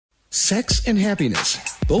Sex and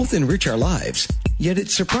happiness both enrich our lives, yet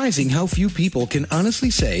it's surprising how few people can honestly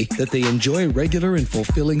say that they enjoy regular and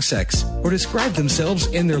fulfilling sex or describe themselves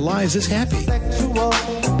and their lives as happy.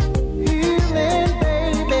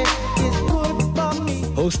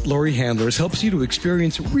 Host Laurie Handlers helps you to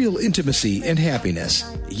experience real intimacy and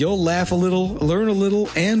happiness. You'll laugh a little, learn a little,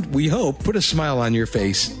 and, we hope, put a smile on your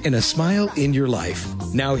face and a smile in your life.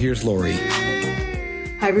 Now here's Laurie.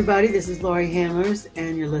 Hi, everybody. This is Laurie Handlers,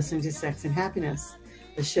 and you're listening to Sex and Happiness,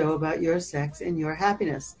 the show about your sex and your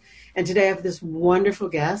happiness. And today I have this wonderful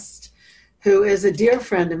guest who is a dear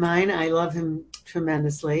friend of mine. I love him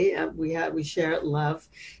tremendously. We share love.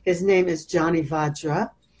 His name is Johnny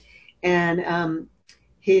Vajra, and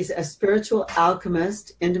he's a spiritual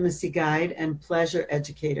alchemist, intimacy guide, and pleasure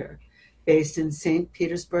educator based in St.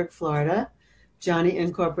 Petersburg, Florida. Johnny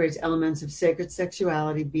incorporates elements of sacred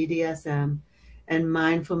sexuality, BDSM, and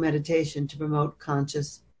mindful meditation to promote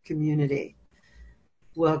conscious community.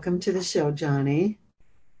 Welcome to the show, Johnny.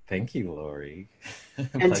 Thank you, Laurie.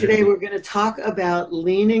 And today we're going to talk about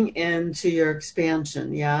leaning into your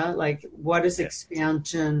expansion. Yeah, like what is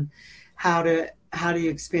expansion? How do you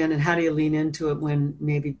expand, and how do you lean into it when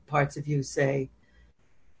maybe parts of you say,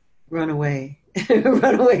 "Run away,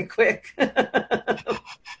 run away quick,"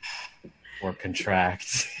 or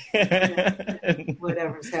contract,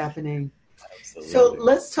 whatever's happening. Absolutely. So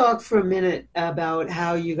let's talk for a minute about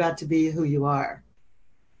how you got to be who you are.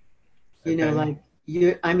 You know, like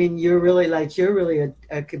you're really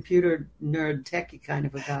a computer nerd, techie kind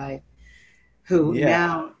of a guy who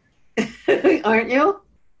now, aren't you?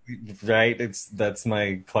 Right. That's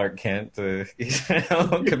my Clark Kent,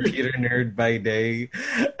 computer nerd by day,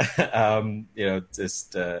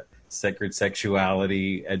 just sacred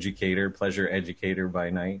sexuality educator, pleasure educator by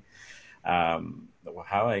night.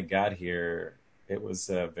 How I got here, it was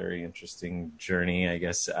a very interesting journey, I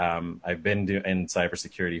guess. I've been in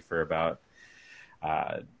cybersecurity for about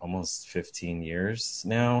almost 15 years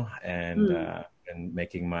now, and been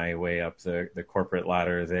making my way up the corporate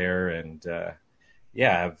ladder there, and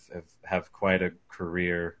have quite a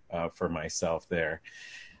career for myself there.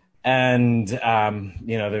 And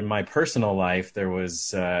in my personal life, there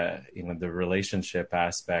was the relationship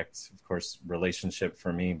aspect. Of course, relationship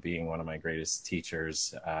for me being one of my greatest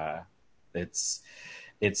teachers. It's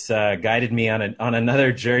guided me on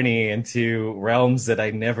another journey into realms that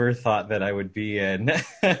I never thought that I would be in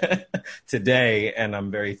today, and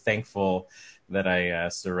I'm very thankful that I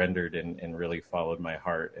surrendered and really followed my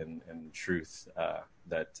heart and truth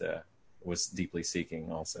that was deeply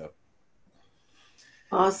seeking also.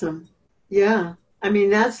 Awesome. Yeah. I mean,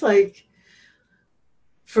 that's like,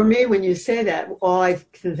 for me, when you say that, all I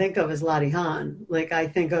can think of is Latihan. Like, I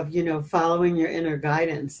think of, following your inner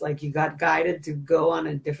guidance. Like, you got guided to go on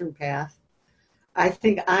a different path. I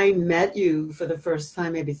think I met you for the first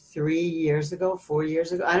time maybe 4 years ago.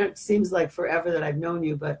 It seems like forever that I've known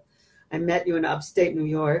you, but I met you in upstate New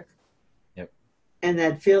York. Yep. And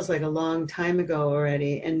that feels like a long time ago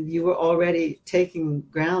already. And you were already taking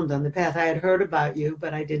ground on the path. I had heard about you,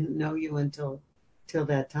 but I didn't know you until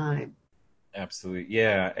that time. Absolutely.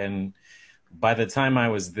 Yeah. And by the time I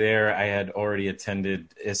was there, I had already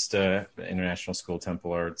attended ISTA, International School of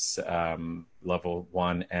Temple Arts, level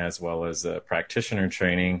 1, as well as a practitioner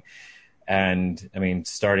training. And I mean,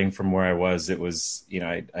 starting from where I was, it was,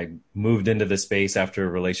 I moved into the space after a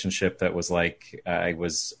relationship that was like, I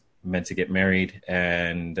was meant to get married,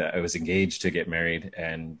 and I was engaged to get married,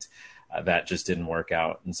 and that just didn't work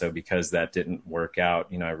out. And so because that didn't work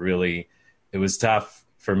out, it was tough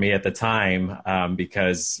for me at the time,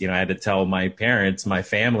 because, I had to tell my parents, my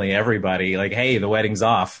family, everybody, like, hey, the wedding's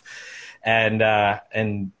off. And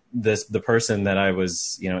the person that I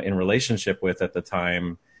was, in relationship with at the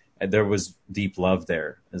time, there was deep love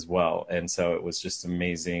there as well. And so it was just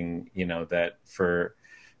amazing, that for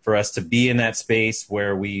us to be in that space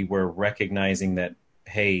where we were recognizing that,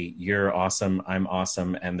 hey, you're awesome, I'm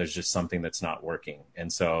awesome, and there's just something that's not working.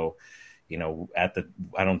 And so,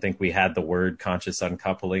 I don't think we had the word conscious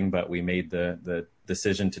uncoupling, but we made the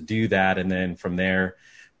decision to do that. And then from there,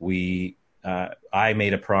 I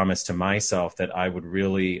made a promise to myself that I would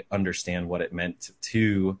really understand what it meant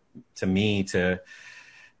to me to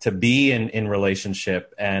be in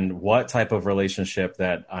relationship, and what type of relationship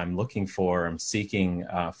that I'm looking for, I'm seeking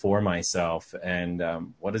for myself, and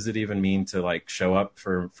what does it even mean to like show up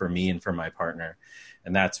for me and for my partner.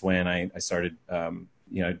 And that's when I started, I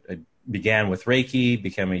began with Reiki,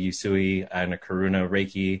 became a Usui and a Karuna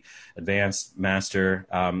Reiki advanced master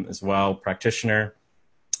as well, practitioner.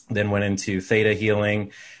 Then went into Theta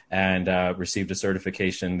healing and received a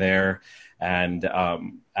certification there. And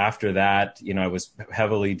after that, I was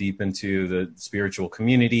heavily deep into the spiritual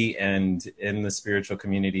community. And in the spiritual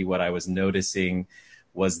community, what I was noticing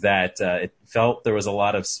was that it felt there was a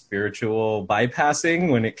lot of spiritual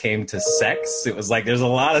bypassing when it came to sex. It was like there's a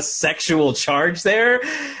lot of sexual charge there,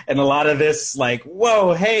 and a lot of this like,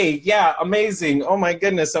 whoa, hey, yeah, amazing. Oh my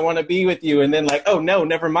goodness, I want to be with you. And then like, oh no,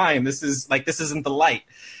 never mind. This isn't the light.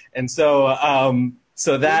 And so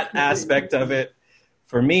so that aspect of it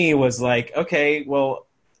for me was like, okay, well,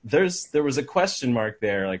 there was a question mark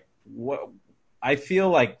there. Like, what? I feel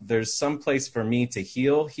like there's some place for me to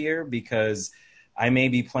heal here, because I may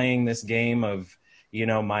be playing this game of,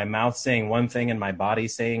 my mouth saying one thing and my body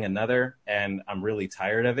saying another, and I'm really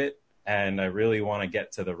tired of it, and I really want to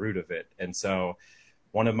get to the root of it. And so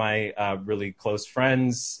one of my really close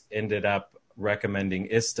friends ended up recommending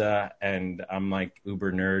ISTA, and I'm like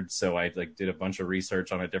uber nerd, so I like did a bunch of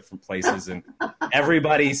research on it, different places, and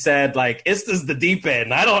everybody said like ISTA's the deep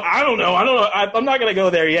end. I don't know. I'm not gonna go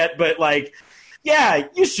there yet, but like, yeah,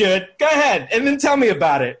 you should go ahead and then tell me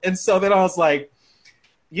about it. And so then I was like,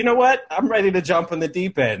 you know what? I'm ready to jump in the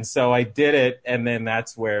deep end. So I did it. And then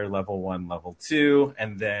that's where level 1, level 2,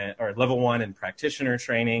 or level 1 in practitioner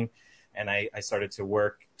training. And I started to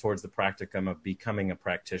work towards the practicum of becoming a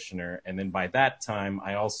practitioner. And then by that time,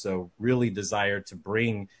 I also really desired to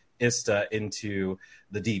bring ISTA into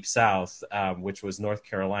the Deep South, which was North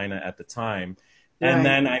Carolina at the time. And Right.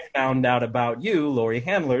 then I found out about you, Lori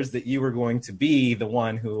Handlers, that you were going to be the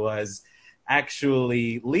one who was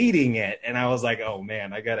actually leading it. And I was like, oh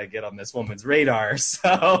man, I got to get on this woman's radar.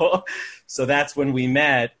 So that's when we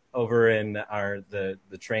met over in the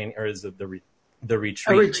train, or is it the retreat?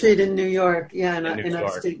 A retreat in New York. Yeah. In York.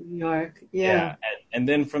 upstate New York. Yeah. And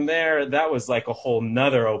then from there, that was like a whole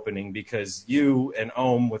nother opening, because you and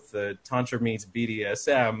Om with the Tantra meets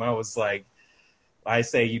BDSM, I was like, I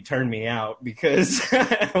say you turned me out, because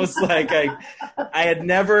I was like, I had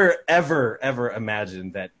never, ever, ever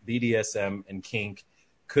imagined that BDSM and kink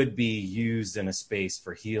could be used in a space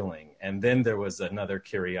for healing. And then there was another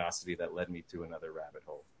curiosity that led me to another rabbit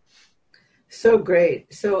hole. So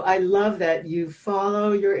great. So I love that you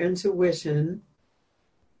follow your intuition,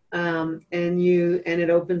 and it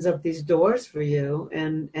opens up these doors for you,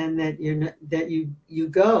 and that you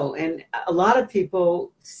go. And a lot of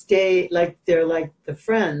people stay like they're like the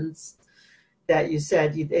friends that you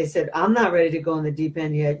said. They said, I'm not ready to go in the deep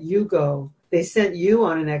end yet. You go. They sent you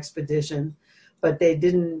on an expedition, but they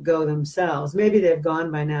didn't go themselves. Maybe they've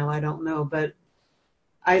gone by now. I don't know. But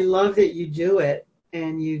I love that you do it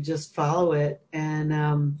and you just follow it.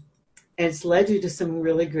 And it's led you to some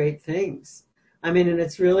really great things. I mean, and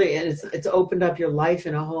it's opened up your life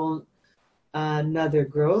in a whole another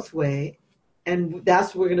growth way. And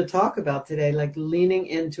that's what we're going to talk about today, like leaning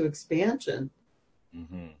into expansion.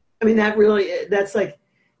 Mm-hmm. I mean,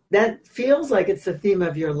 that feels like it's the theme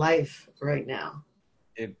of your life right now.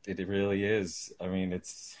 It really is. I mean,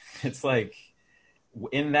 it's like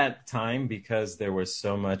in that time, because there was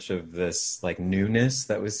so much of this like newness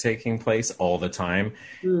that was taking place all the time.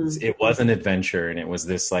 It was an adventure, and it was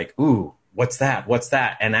this like, ooh, what's that? What's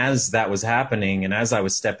that? And as that was happening, and as I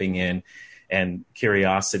was stepping in, and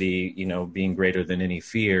curiosity, being greater than any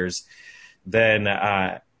fears, then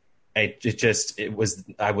I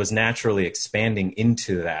was naturally expanding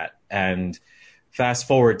into that. And fast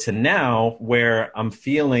forward to now, where I'm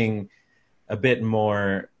feeling a bit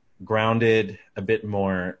more grounded, a bit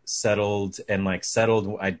more settled, and like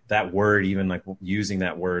settled, that word, even like using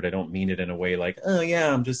that word, I don't mean it in a way like, oh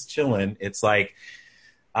yeah, I'm just chilling. It's like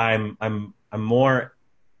I'm more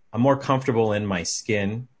comfortable in my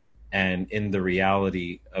skin and in the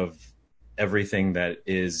reality of everything that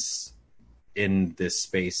is in this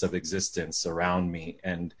space of existence around me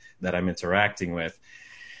and that I'm interacting with.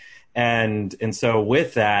 And so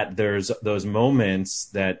with that, there's those moments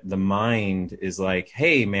that the mind is like,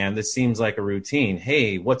 hey man, this seems like a routine.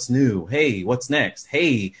 Hey, what's new? Hey, what's next?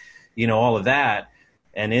 Hey, all of that.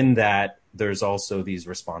 And in that, there's also these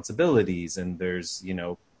responsibilities, and there's,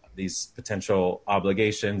 these potential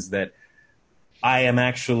obligations that I am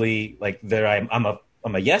actually like there.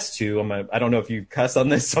 I'm a yes to. I don't know if you cuss on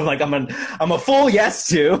this. So I'm like I'm a full yes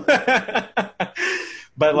to.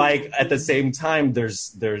 But like at the same time,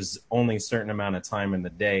 there's only a certain amount of time in the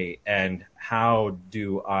day, and how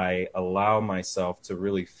do I allow myself to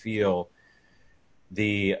really feel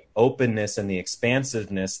the openness and the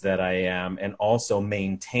expansiveness that I am, and also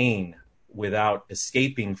maintain without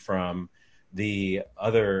escaping from the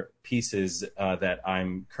other pieces that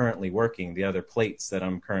I'm currently working, the other plates that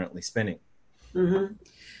I'm currently spinning. Mm-hmm.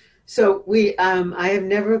 So I have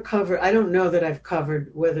never covered, I don't know that I've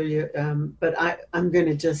covered whether you, but I'm going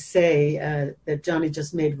to just say that Johnny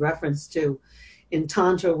just made reference to, in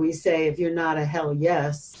Tantra, we say, if you're not a hell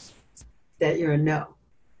yes, that you're a no.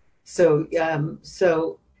 So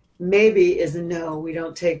maybe is a no. We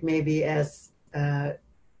don't take maybe as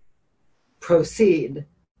proceed.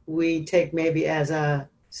 We take maybe as a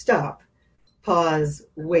stop, pause,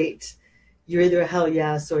 wait. You're either a hell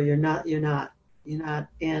yes or you're not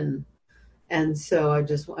in. And so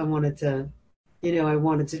I wanted to, I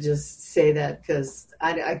wanted to just say that because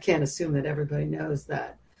I can't assume that everybody knows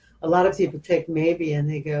that. A lot of people take maybe and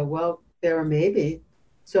they go, well, they're a maybe.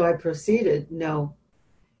 So I proceeded. No,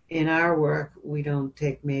 in our work, we don't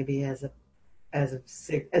take maybe as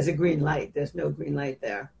a green light. There's no green light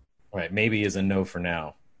there. Right. Maybe is a no for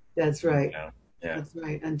now. That's right. Yeah. That's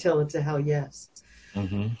right. Until it's a hell yes.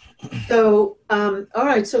 Mm-hmm. So, all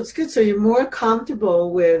right. So it's good. So you're more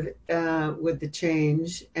comfortable with the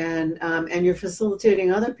change, and you're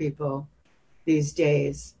facilitating other people these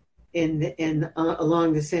days in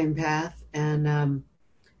along the same path, and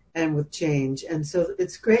with change. And so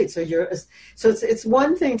it's great. So it's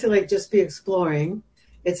one thing to like just be exploring.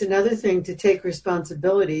 It's another thing to take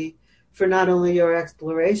responsibility for not only your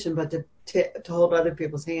exploration, but to hold other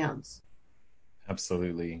people's hands.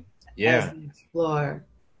 Absolutely. Yeah. As an explorer.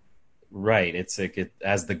 Right. It's like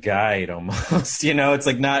as the guide almost, it's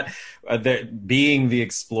like not being the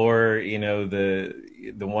explorer, the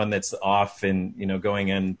one that's off and,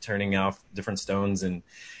 going and turning off different stones and,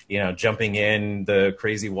 jumping in the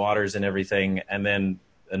crazy waters and everything. And then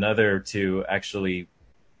another to actually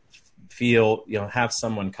feel, have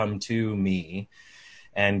someone come to me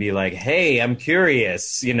and be like, hey, I'm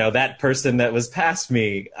curious, that person that was past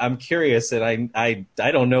me, I'm curious and I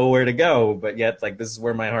don't know where to go, but yet like, this is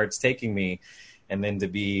where my heart's taking me. And then to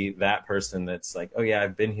be that person that's like, oh yeah,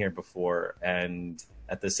 I've been here before. And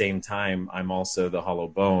at the same time, I'm also the hollow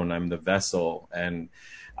bone, I'm the vessel, and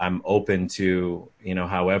I'm open to,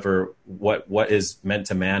 however, what is meant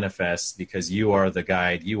to manifest, because you are the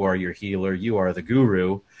guide, you are your healer, you are the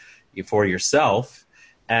guru for yourself.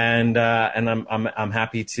 And I'm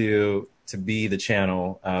happy to be the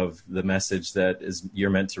channel of the message that you're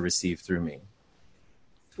meant to receive through me.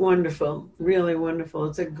 Wonderful, really wonderful.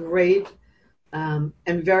 It's a great and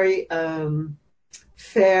very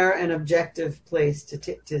fair and objective place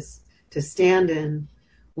to stand in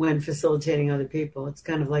when facilitating other people. It's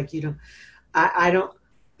kind of like I don't.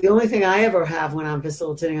 The only thing I ever have when I'm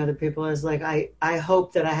facilitating other people is like I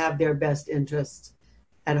hope that I have their best interest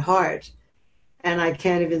at heart. And I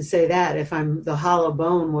can't even say that. If I'm the hollow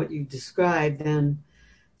bone, what you described, then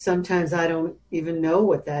sometimes I don't even know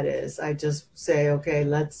what that is. I just say, okay,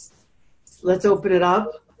 let's open it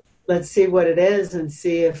up. Let's see what it is and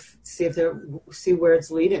see where it's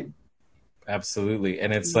leading. Absolutely.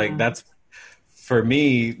 And it's like, that's for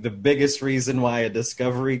me, the biggest reason why a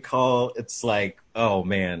discovery call, it's like, oh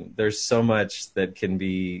man, there's so much that can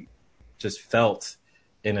be just felt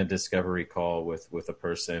in a discovery call with a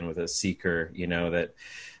person, with a seeker,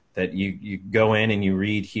 that you go in and you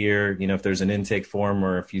read here, if there's an intake form,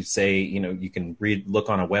 or if you say, you can look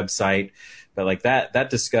on a website, but like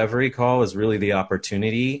that discovery call is really the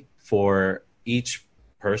opportunity for each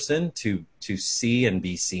person to see and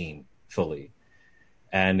be seen fully.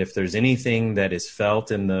 And if there's anything that is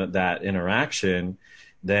felt in that interaction,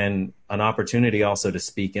 then an opportunity also to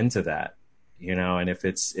speak into that, and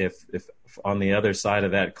if on the other side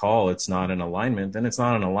of that call, it's not in alignment, then it's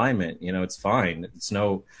not in alignment. It's fine. It's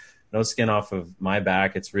no skin off of my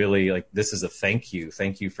back. It's really like, this is a thank you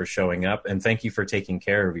for showing up, and thank you for taking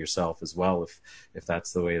care of yourself as well, if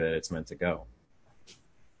that's the way that it's meant to go.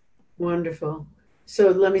 Wonderful.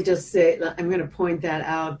 So let me just say, I'm going to point that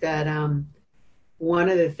out, that one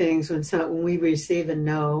of the things when we receive a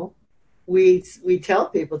no, we tell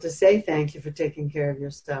people to say thank you for taking care of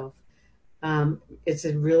yourself. It's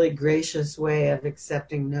a really gracious way of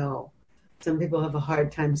accepting no. Some people have a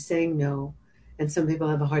hard time saying no, and some people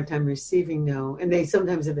have a hard time receiving no, and they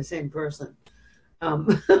sometimes are the same person. And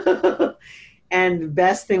the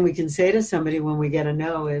best thing we can say to somebody when we get a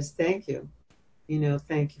no is thank you.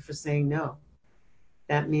 Thank you for saying no.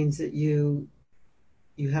 That means that you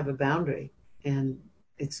have a boundary, and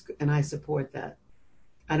I support that.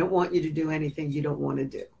 I don't want you to do anything you don't want to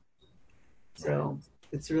do. So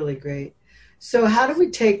it's really great. So how do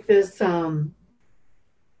we take this? Well,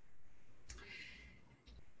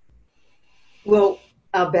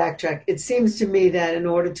 I'll backtrack. It seems to me that in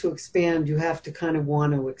order to expand, you have to kind of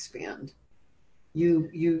want to expand.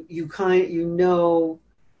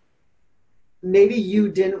 Maybe you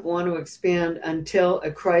didn't want to expand until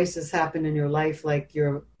a crisis happened in your life, like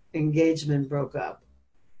your engagement broke up.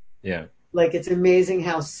 Yeah. Like, it's amazing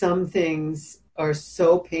how some things are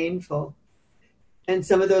so painful, and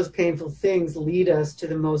some of those painful things lead us to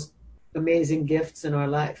the most amazing gifts in our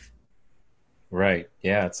life. Right.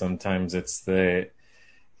 Yeah. Sometimes it's that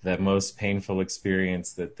most painful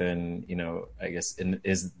experience that then, I guess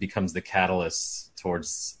becomes the catalyst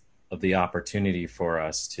towards the opportunity for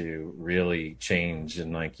us to really change.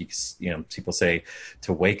 And like, people say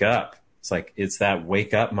to wake up. It's like, it's that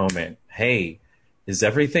wake up moment. Hey, is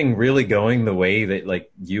everything really going the way that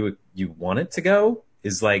like you want it to go?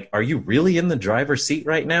 Is like, are you really in the driver's seat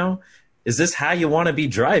right now? Is this how you want to be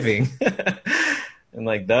driving? And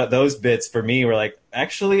like those bits for me were like,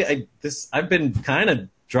 actually, I've been kind of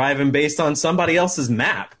driving based on somebody else's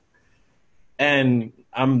map. And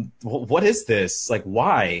what is this? Like,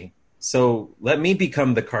 why? So let me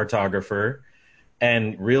become the cartographer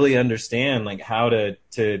and really understand like how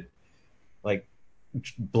to like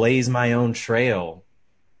blaze my own trail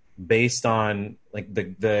based on like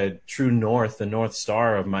the true north, the North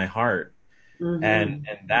Star of my heart. Mm-hmm. And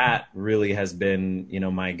that really has been,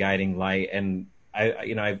 my guiding light. And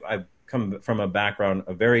I've come from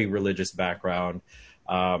a very religious background.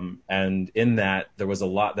 And in that, there was a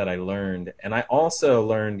lot that I learned. And I also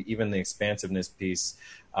learned even the expansiveness piece.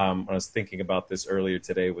 When I was thinking about this earlier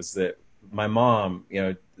today, was that my mom,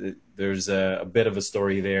 there's a bit of a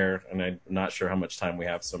story there, and I'm not sure how much time we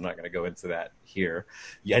have, so I'm not going to go into that here.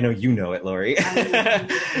 Yeah, I know you know it, Lori.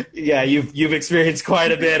 Yeah, you've experienced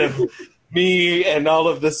quite a bit of me and all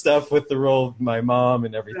of the stuff with the role of my mom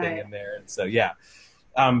and everything in there. And so, yeah.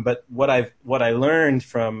 But what I learned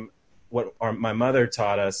from what my mother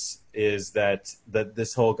taught us is that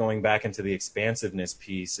this whole going back into the expansiveness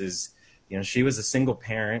piece is, she was a single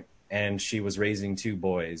parent and she was raising two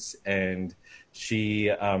boys, and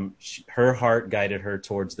her heart guided her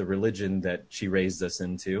towards the religion that she raised us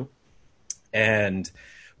into. And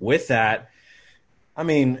with that, I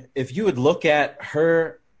mean, if you would look at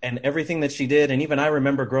her and everything that she did, and even I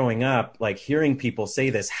remember growing up, like hearing people say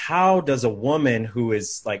this, how does a woman who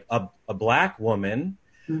is like a Black woman,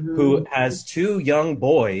 mm-hmm. who has two young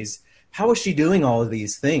boys, how is she doing all of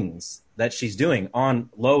these things that she's doing on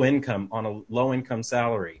a low income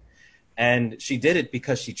salary? And she did it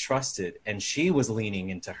because she trusted, and she was leaning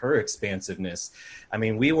into her expansiveness. I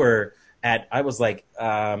mean, I was like,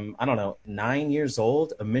 I don't know, 9 years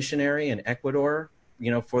old, a missionary in Ecuador,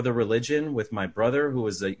 for the religion with my brother, who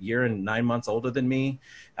was a year and 9 months older than me,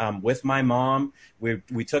 with my mom.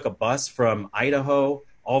 We took a bus from Idaho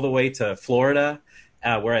all the way to Florida,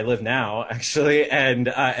 where I live now, actually, and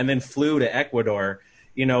then flew to Ecuador,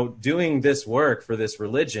 doing this work for this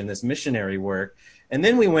religion, this missionary work. And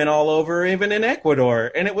then we went all over, even in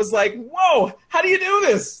Ecuador, and it was like, whoa, how do you do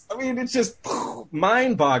this? I mean, it's just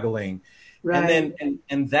mind-boggling. Right. And then,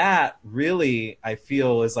 and that really, I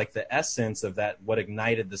feel, is like the essence of that, what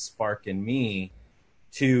ignited the spark in me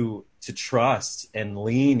to trust and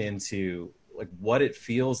lean into like what it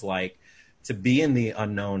feels like to be in the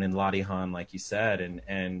unknown in Latihan, like you said,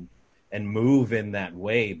 and move in that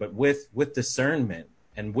way, but with discernment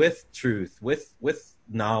and with truth, with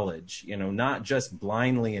knowledge, not just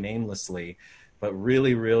blindly and aimlessly, but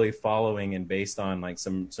really, really following and based on like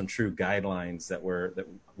some true guidelines that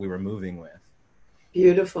we were moving with.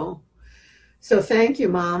 Beautiful. So thank you,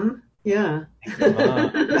 Mom. Yeah. Thank you,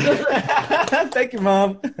 Mom. Thank you,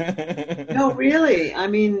 Mom. No, really. I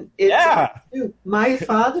mean, my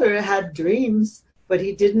father had dreams, but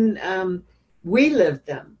he didn't, we lived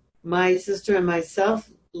them. My sister and myself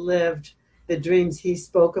lived the dreams he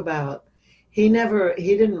spoke about. He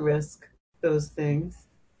didn't risk those things.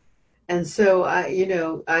 And so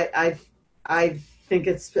I think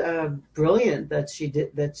it's brilliant that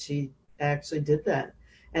she actually did that,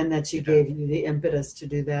 and that she gave you the impetus to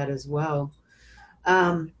do that as well.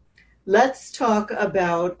 Let's talk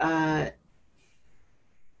about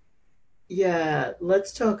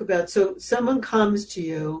so someone comes to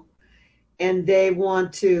you and they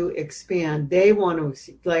want to expand. They want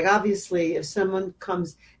to, like, obviously, if someone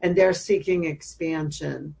comes and they're seeking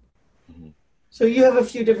expansion. Mm-hmm. So you have a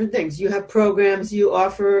few different things. You have programs. You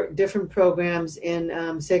offer different programs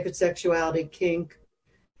in sacred sexuality, kink,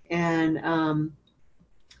 and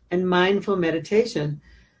mindful meditation.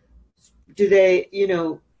 Do they, you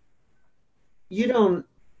don't,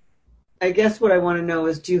 I guess what I want to know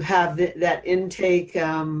is, do you have that intake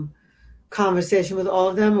conversation with all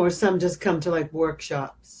of them, or some just come to like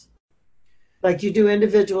workshops? Like you do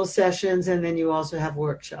individual sessions and then you also have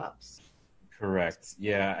workshops. Correct.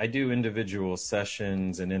 Yeah, I do individual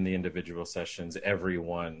sessions, and in the individual sessions,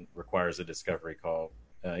 everyone requires a discovery call.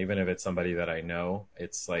 Even if it's somebody that I know,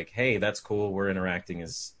 it's like, hey, that's cool. We're interacting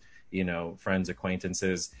as friends,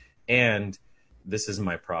 acquaintances, and this is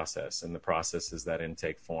my process, and the process is that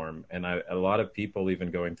intake form. And a lot of people, even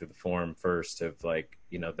going through the form first, have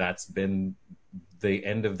that's been the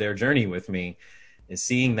end of their journey with me, is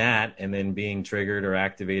seeing that and then being triggered or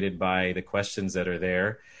activated by the questions that are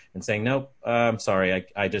there and saying, nope, I'm sorry,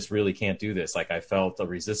 I just really can't do this. Like, I felt a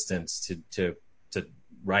resistance to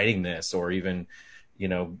writing this, or even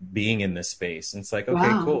being in this space. And it's like, okay,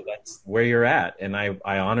 Wow. cool, that's where you're at, and I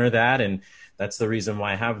honor that. And that's the reason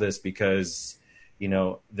why I have this, because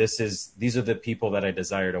these are the people that I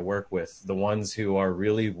desire to work with, the ones who are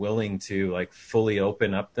really willing to like fully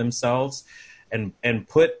open up themselves and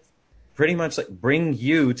put pretty much like bring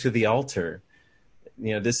you to the altar.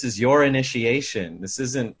 This is your initiation.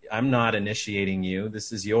 I'm not initiating you.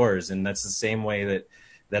 This is yours. And that's the same way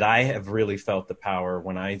that I have really felt the power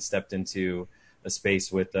when I stepped into a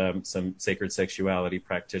space with some sacred sexuality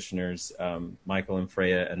practitioners, Michael and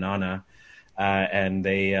Freya Anana. And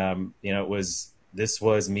they, this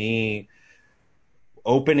was me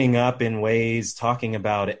opening up in ways, talking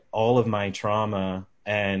about all of my trauma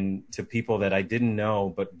and to people that I didn't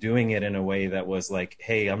know, but doing it in a way that was like,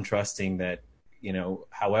 hey, I'm trusting that,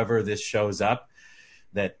 however this shows up,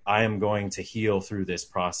 that I am going to heal through this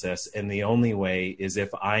process. And the only way is if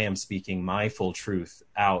I am speaking my full truth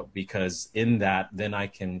out, because in that,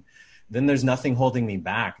 then there's nothing holding me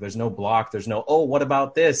back. There's no block. There's no, oh, what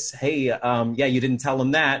about this? Hey, yeah, you didn't tell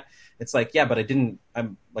him that. It's like, yeah, but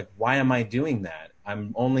I'm like, why am I doing that?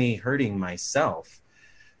 I'm only hurting myself.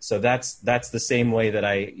 So that's the same way that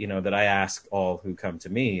I ask all who come to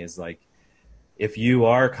me, is like, if you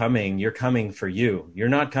are coming, you're coming for you. You're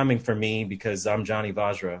not coming for me because I'm Johnny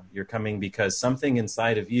Vajra. You're coming because something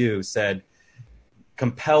inside of you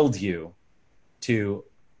compelled you to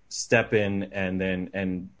step in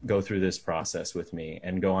and go through this process with me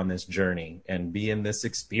and go on this journey and be in this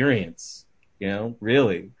experience,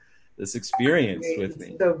 really. This experience with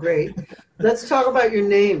me. So great. Let's talk about your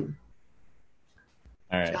name.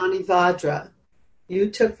 All right. Johnny Vajra. You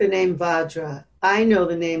took the name Vajra. I know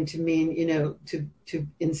the name to mean, to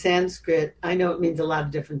in Sanskrit, I know it means a lot of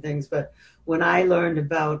different things, but when I learned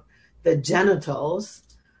about the genitals,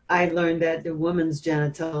 I learned that the woman's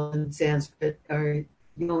genital in Sanskrit are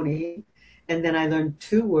yoni, and then I learned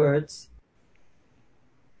two words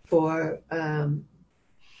for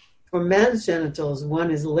men's genitals. One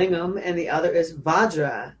is lingam and the other is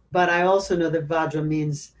vajra. But I also know that vajra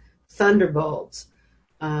means thunderbolts.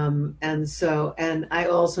 And I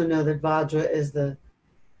also know that vajra is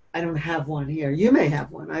I don't have one here. You may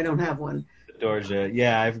have one. I don't have one. Dorja.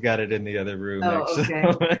 Yeah, I've got it in the other room. Oh,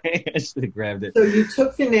 okay. I should have grabbed it. So you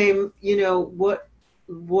took the name,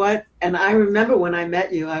 what, and I remember when I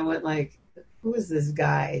met you, I went like, who is this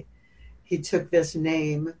guy? He took this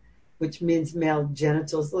name, which means male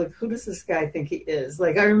genitals. Like, who does this guy think he is?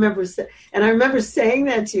 Like, I remember saying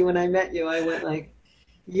that to you when I met you. I went like,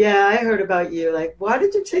 yeah, I heard about you. Like, why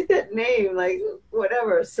did you take that name? Like,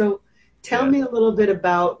 whatever. So tell me a little bit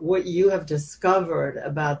about what you have discovered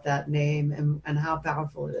about that name and how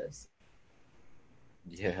powerful it is.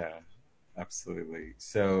 Yeah, absolutely.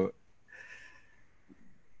 So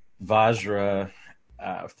Vajra,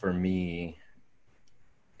 for me,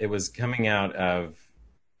 I was coming out of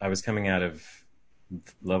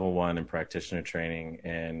level 1 in practitioner training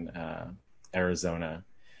in Arizona.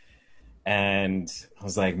 And I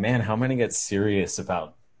was like, man, how am I going to get serious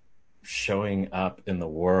about showing up in the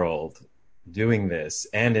world doing this,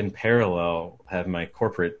 and in parallel have my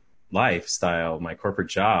corporate lifestyle, my corporate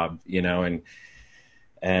job,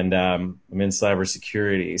 and I'm in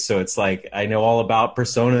cybersecurity. So it's like, I know all about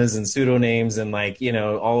personas and pseudonames and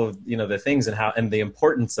all of, the things and the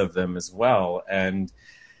importance of them as well. And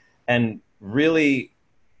really,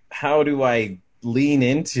 how do I lean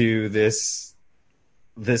into this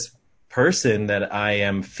person that I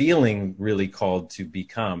am feeling really called to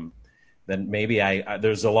become? Then maybe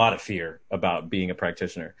there's a lot of fear about being a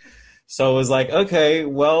practitioner. So it was like, okay,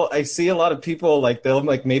 well, I see a lot of people they'll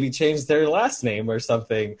maybe change their last name or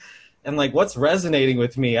something. And what's resonating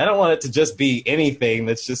with me? I don't want it to just be anything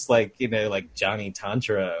that's just like Johnny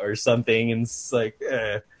Tantra or something. And it's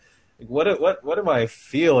what am I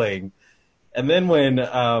feeling? And then when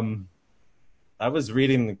I was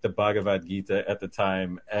reading the Bhagavad Gita at the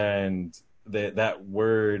time, and that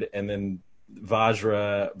word, and then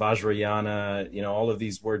Vajra, Vajrayana, all of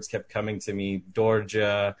these words kept coming to me,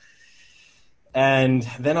 Dorja. And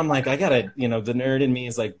then I'm like, I gotta, the nerd in me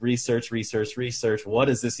is like, research. What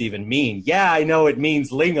does this even mean? Yeah, I know it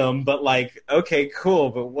means lingam, but okay, cool.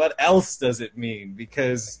 But what else does it mean?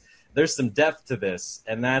 Because there's some depth to this.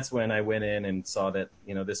 And that's when I went in and saw that,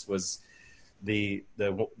 this was the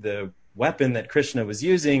weapon that Krishna was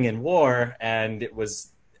using in war, and it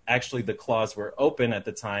was actually, the claws were open at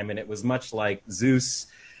the time, and it was much like Zeus,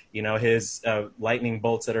 his lightning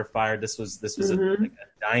bolts that are fired. This was a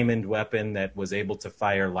diamond weapon that was able to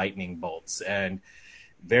fire lightning bolts, and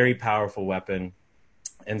very powerful weapon.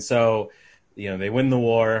 And so, they win the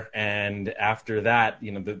war, and after that,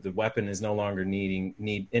 the weapon is no longer in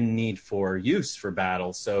need for use for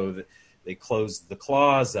battle. So they close the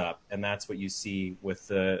claws up, and that's what you see with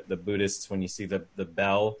the Buddhists when you see the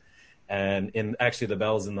bell. And actually the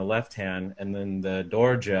bell is in the left hand, and then the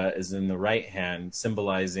dorja is in the right hand,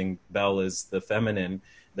 symbolizing bell is the feminine,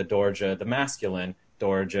 the dorja the masculine,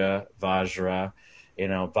 dorja, vajra,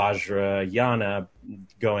 vajrayana,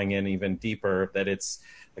 going in even deeper, that it's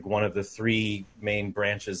like one of the three main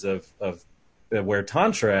branches of where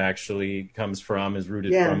Tantra actually comes from, is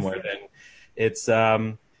rooted from, where then it's,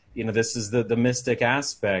 this is the mystic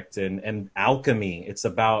aspect and alchemy. It's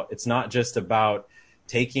not just about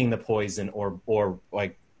taking the poison or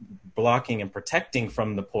like blocking and protecting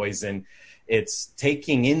from the poison. It's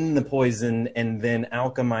taking in the poison and then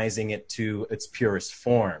alchemizing it to its purest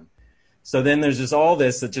form. So then there's just all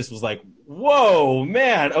this that just was like, whoa,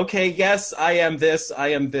 man, okay, yes, I am this, I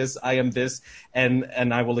am this, I am this,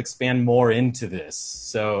 and I will expand more into this.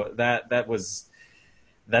 So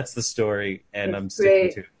that's the story, and I'm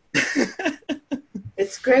sticking to it.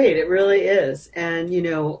 It's great, it really is. And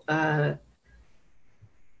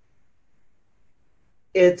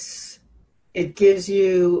it gives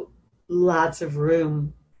you lots of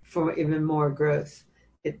room for even more growth.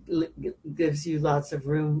 It gives you lots of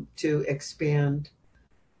room to expand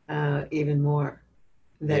even more.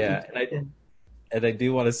 And I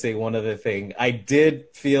do want to say one other thing. I did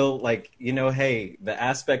feel like, hey, the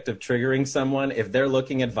aspect of triggering someone, if they're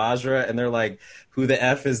looking at Vajra and they're like, who the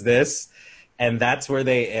F is this? And that's where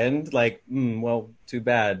they end, like, well, too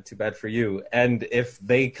bad for you. And if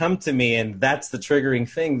they come to me and that's the triggering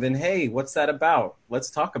thing, then hey, what's that about?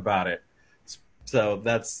 Let's talk about it. So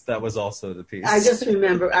that was also the piece.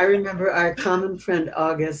 I remember our common friend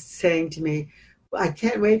August saying to me, I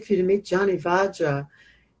can't wait for you to meet Johnny Vajra,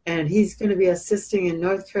 and he's going to be assisting in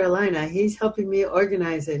North Carolina. He's helping me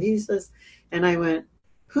organize it. He's just, and I went,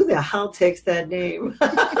 who the hell takes that name?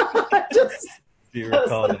 Do you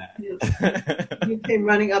recall that? He came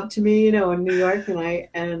running up to me, in New York,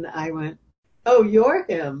 and I went, oh, you're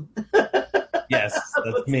him. Yes,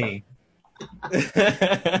 that's me.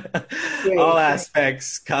 All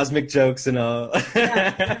aspects, cosmic jokes and all.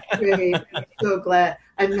 Yeah, great. I'm so glad.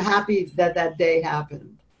 I'm happy that day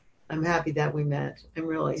happened. I'm happy that we met. I'm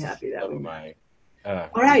really happy that we met. All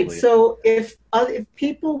right. So if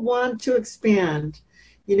people want to expand,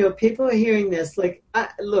 people are hearing this. Like,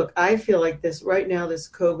 I feel like this right now. This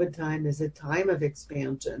COVID time is a time of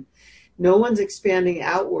expansion. No one's expanding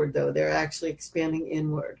outward, though. They're actually expanding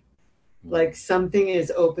inward. Like something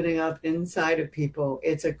is opening up inside of people.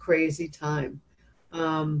 It's a crazy time.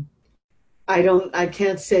 I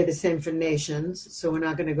can't say the same for nations, so we're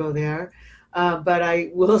not going to go there. But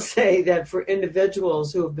I will say that for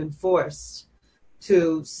individuals who have been forced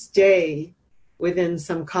to stay within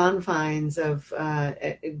some confines of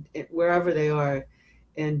wherever they are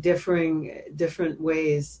in different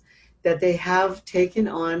ways, that they have taken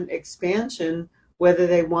on expansion, whether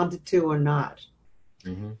they wanted to or not.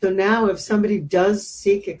 Mm-hmm. So now if somebody does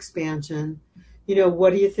seek expansion, what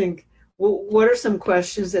do you think? What are some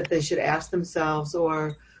questions that they should ask themselves,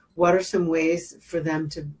 or what are some ways for them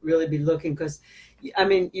to really be looking? Because,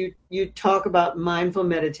 you talk about mindful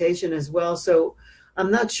meditation as well. So I'm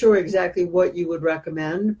not sure exactly what you would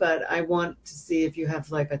recommend, but I want to see if you have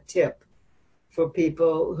like a tip for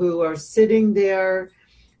people who are sitting there.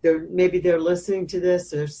 Maybe they're listening to this,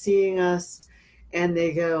 they're seeing us, and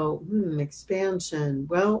they go, expansion.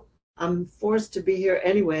 Well, I'm forced to be here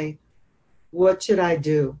anyway. What should I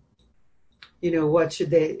do? What should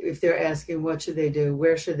they, if they're asking, what should they do?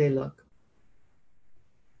 Where should they look?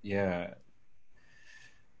 Yeah.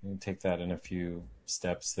 You take that in a few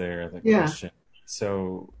steps there, the question.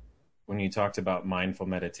 So when you talked about mindful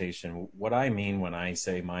meditation, what I mean when I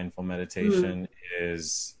say mindful meditation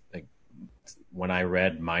is, like, when I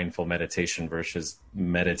read mindful meditation versus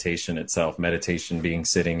meditation itself, meditation being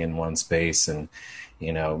sitting in one space and,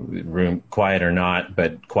 room quiet or not,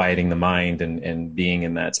 but quieting the mind and being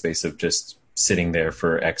in that space of just sitting there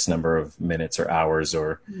for X number of minutes or hours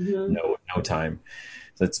or no time.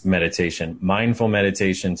 That's meditation. Mindful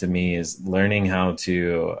meditation to me is learning how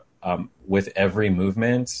to, with every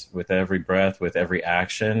movement, with every breath, with every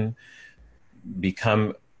action,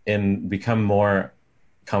 become more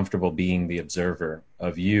comfortable being the observer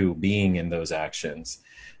of you being in those actions.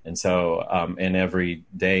 And so, and every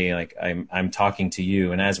day, like I'm talking to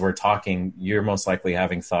you, and as we're talking, you're most likely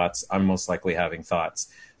having thoughts. I'm most likely having thoughts.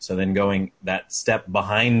 So then going that step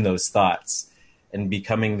behind those thoughts and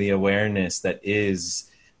becoming the awareness that is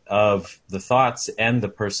of the thoughts and the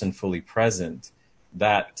person fully present,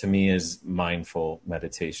 that to me is mindful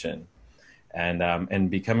meditation. And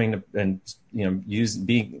becoming, and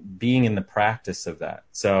being in the practice of that.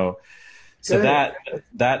 So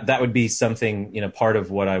that would be something, part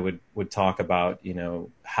of what I would talk about,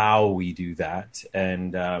 how we do that.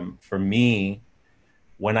 And for me,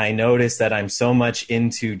 when I notice that I'm so much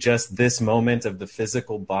into just this moment of the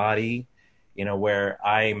physical body, where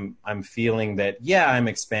I'm feeling that, I'm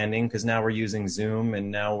expanding because now we're using Zoom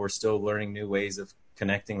and now we're still learning new ways of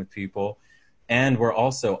connecting with people. And we're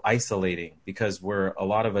also isolating because a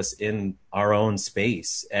lot of us in our own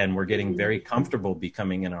space, and we're getting very comfortable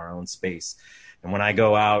becoming in our own space. And when I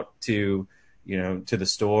go out to the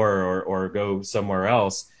store or go somewhere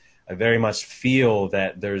else, I very much feel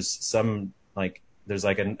that there's an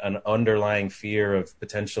underlying fear of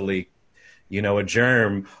potentially, a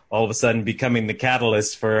germ all of a sudden becoming the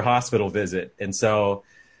catalyst for a hospital visit. And so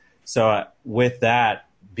with that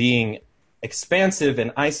being expansive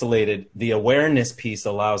and isolated, the awareness piece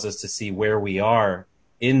allows us to see where we are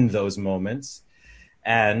in those moments.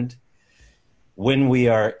 And when we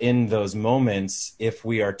are in those moments, if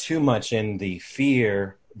we are too much in the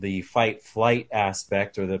fear, the fight flight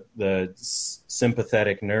aspect, or the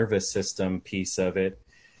sympathetic nervous system piece of it,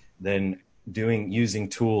 then using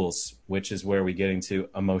tools, which is where we get into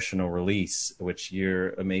emotional release, which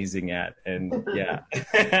you're amazing at. And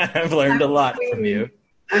I've learned a lot from you.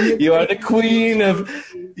 You are the queen of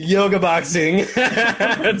yoga boxing.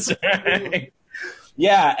 That's right.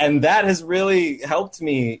 Yeah, and that has really helped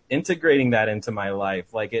me integrating that into my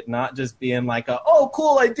life. Like it not just being like, oh,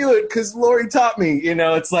 cool, I do it because Lori taught me.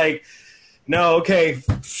 It's like, no, okay.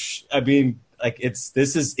 I mean, like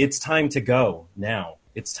it's time to go now.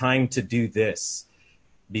 It's time to do this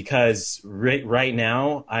because right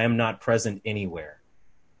now I am not present anywhere.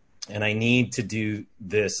 And I need to do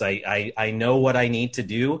this. I know what I need to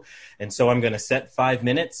do. And so I'm going to set 5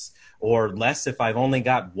 minutes or less if I've only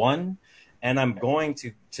got one. And I'm going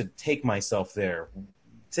to take myself there.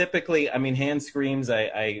 Typically, hand screams.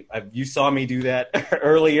 You saw me do that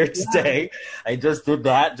earlier today. I just did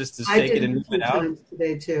that just to shake it and move it out.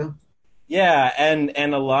 Today too. Yeah,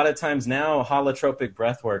 and a lot of times now, holotropic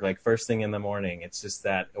breath work, like first thing in the morning, it's just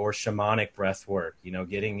that, or shamanic breath work,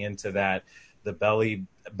 getting into that, the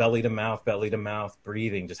belly to mouth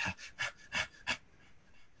breathing, just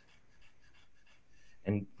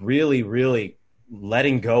and really, really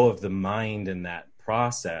letting go of the mind in that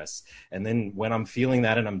process. And then when I'm feeling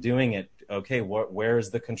that and I'm doing it, okay, where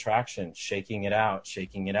is the contraction? Shaking it out,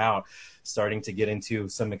 starting to get into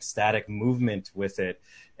some ecstatic movement with it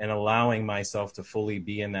and allowing myself to fully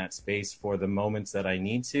be in that space for the moments that I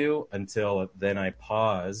need to, until then I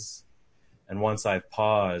pause. And once I've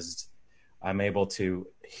paused, I'm able to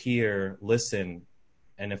hear, listen.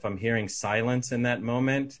 And if I'm hearing silence in that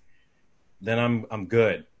moment, then I'm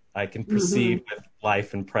good. I can proceed with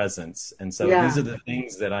life and presence. And so these are the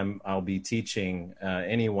things that I'll be teaching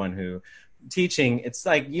anyone who teaching. It's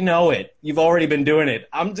like, you've already been doing it.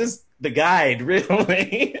 I'm just the guide,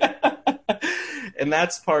 really. And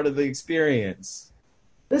that's part of the experience.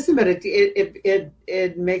 Listen, but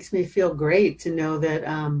it makes me feel great to know that,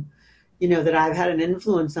 that I've had an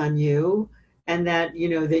influence on you, and that,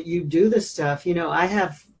 that you do this stuff. I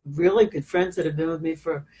have really good friends that have been with me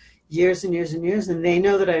for years and years and years, and they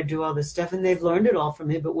know that I do all this stuff, and they've learned it all from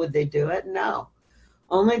me, but would they do it? No.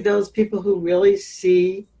 Only those people who really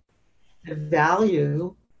see the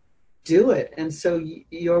value do it. And so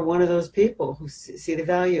you're one of those people who see the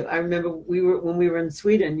value. I remember when we were in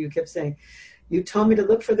Sweden, you kept saying, you told me to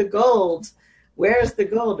look for the gold. Where's the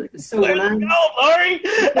gold? So Lori?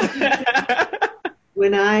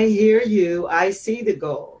 When I hear you, I see the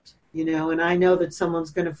gold, and I know that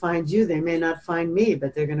someone's going to find you. They may not find me,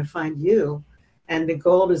 but they're going to find you. And the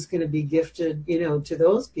gold is going to be gifted, to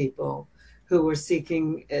those people who are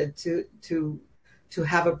seeking to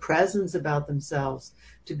have a presence about themselves,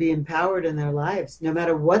 to be empowered in their lives, no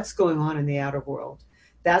matter what's going on in the outer world.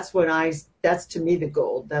 That's to me the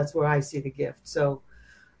gold. That's where I see the gift. So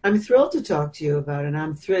I'm thrilled to talk to you about it.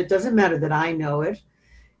 I'm thrilled. It doesn't matter that I know it.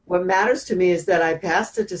 What matters to me is that I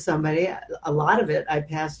passed it to somebody. A lot of it I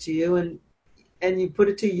passed to you, and you put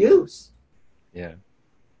it to use. Yeah.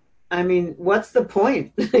 What's the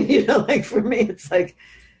point? Like for me, it's like,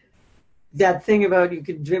 that thing about you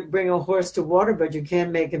could bring a horse to water, but you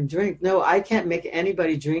can't make him drink. No, I can't make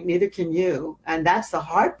anybody drink. Neither can you. And that's the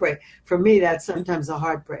heartbreak. For me, that's sometimes a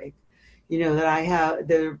heartbreak. That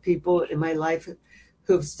there are people in my life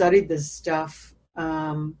who've studied this stuff. We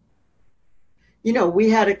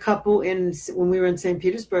had a couple when we were in St.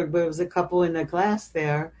 Petersburg, but it was a couple in the class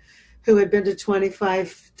there who had been to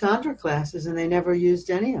 25 Tantra classes, and they never used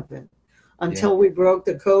any of it until we broke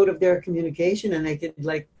the code of their communication, and they could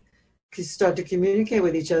start to communicate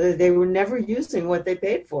with each other. They were never using what they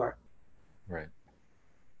paid for. Right.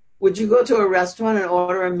 Would you go to a restaurant and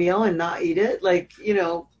order a meal and not eat it?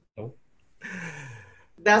 Oh.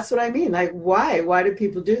 That's what I mean. Why? Why do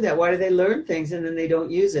people do that? Why do they learn things and then they don't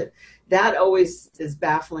use it? That always is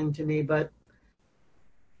baffling to me, but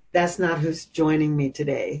that's not who's joining me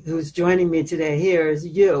today. Who's joining me today here is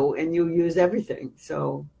you, and you use everything.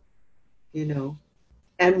 So,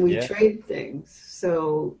 and we trade things.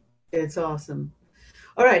 So it's awesome.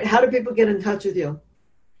 All right. How do people get in touch with you?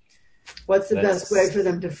 What's the best way for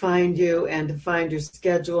them to find you and to find your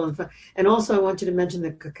schedule? And also, I want you to mention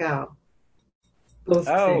the cacao. Both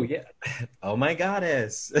things. Yeah. Oh my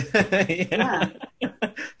goddess. Yeah.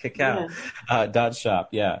 Cacao. Yeah. .shop.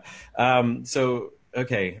 Yeah.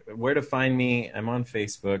 Okay, where to find me? I'm on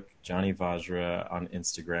Facebook, Johnny Vajra, on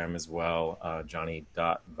Instagram as well,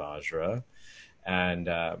 Johnny.Vajra. And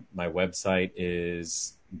my website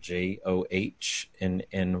is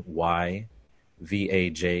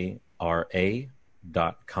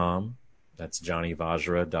JohnnyVajra.com. That's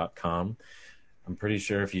JohnnyVajra.com. I'm pretty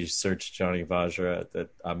sure if you search Johnny Vajra that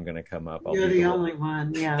I'm going to come up. You're the only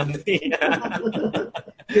one, yeah.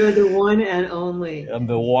 You're the one and only. I'm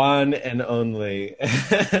the one and only.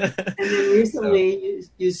 And then recently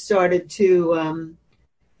you started to,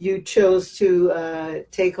 you chose to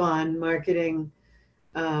take on marketing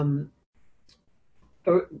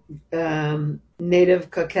native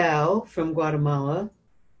cacao from Guatemala.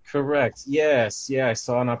 Correct. Yes. Yeah. I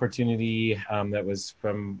saw an opportunity that was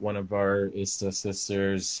from one of our ISTA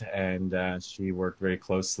sisters, and she works very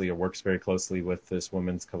closely with this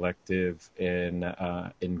women's collective in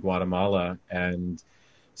Guatemala. And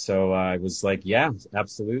so I was like, yeah,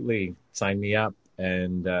 absolutely, sign me up.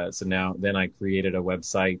 And then I created a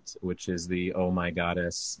website, which is the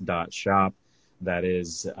ohmygoddess.shop. That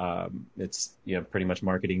is, it's pretty much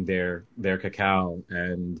marketing their cacao.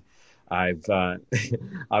 And I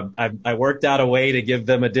worked out a way to give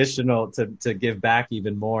them additional to give back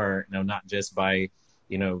even more, not just by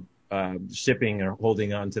shipping or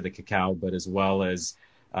holding on to the cacao, but as well as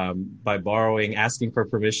by asking for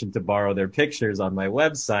permission to borrow their pictures on my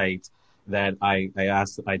website. That I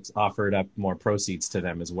offered up more proceeds to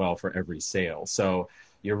them as well for every sale. So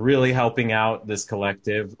you're really helping out this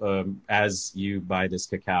collective as you buy this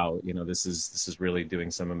cacao. This is really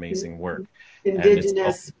doing some amazing work.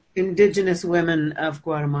 Indigenous women of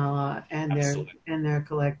Guatemala and their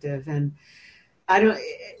collective. And I don't,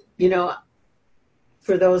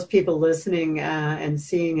 for those people listening and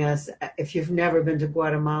seeing us, if you've never been to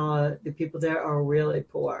Guatemala, the people there are really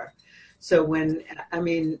poor. So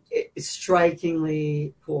it's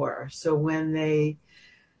strikingly poor. So when they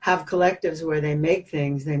have collectives where they make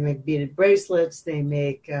things, they make beaded bracelets, they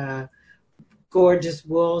make gorgeous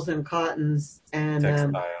wools and cottons and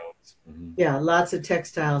textiles. Yeah, lots of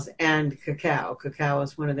textiles and cacao. Cacao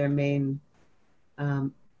is one of their main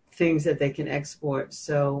things that they can export.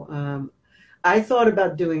 So I thought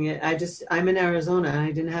about doing it. I'm in Arizona and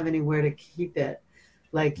I didn't have anywhere to keep it.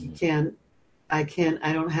 I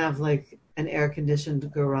don't have an air conditioned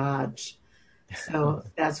garage. So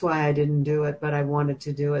that's why I didn't do it, but I wanted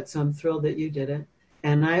to do it. So I'm thrilled that you did it.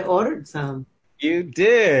 And I ordered some. You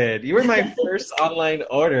did. You were my first online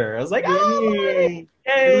order. I was like, yay.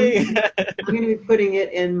 Yay. I'm going to be putting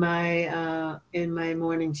it in my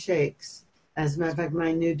morning shakes. As a matter of fact,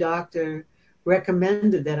 my new doctor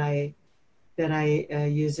recommended that I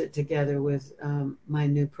use it together with my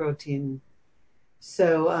new protein.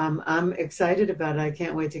 So I'm excited about it. I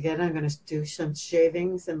can't wait to get it. I'm going to do some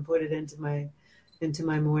shavings and put it into my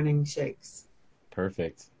morning shakes.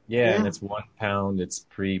 Perfect. Yeah, and it's 1 pound. It's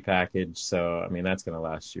pre-packaged, so that's going to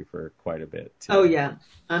last you for quite a bit too. Oh yeah,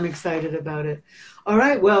 I'm excited about it. All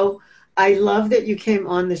right, well, I love that you came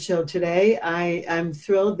on the show today. I'm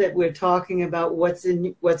thrilled that we're talking about what's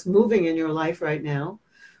moving in your life right now,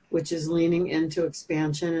 which is leaning into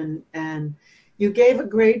expansion, and you gave a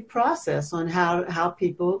great process on how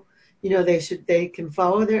people, they can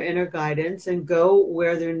follow their inner guidance and go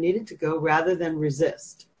where they're needed to go rather than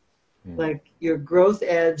resist. Like your growth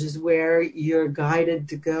edge is where you're guided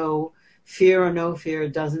to go. Fear or no fear,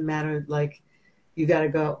 it doesn't matter. You got to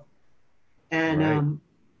go. And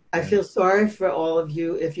I feel sorry for all of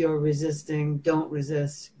you. If you're resisting, don't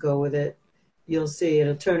resist. Go with it. You'll see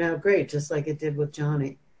it'll turn out great, just like it did with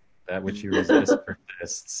Johnny. That which you resist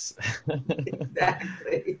persists.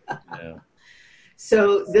 Exactly. Yeah.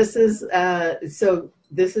 So this is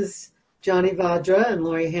Johnny Vadra and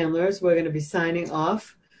Laurie Handlers. We're going to be signing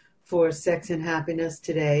off for Sex and Happiness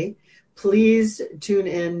today. Please tune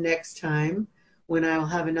in next time when I'll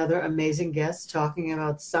have another amazing guest talking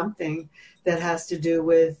about something that has to do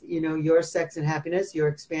with, your sex and happiness, your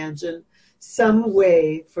expansion, some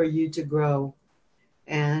way for you to grow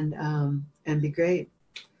and be great.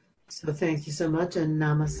 So thank you so much, and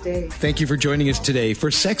namaste. Thank you for joining us today for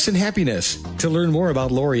Sex and Happiness. To learn more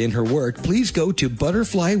about Laurie and her work, please go to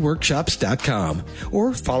butterflyworkshops.com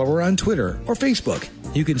or follow her on Twitter or Facebook.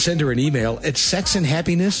 You can send her an email at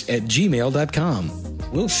sexandhappiness@gmail.com.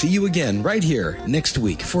 We'll see you again right here next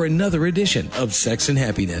week for another edition of Sex and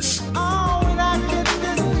Happiness.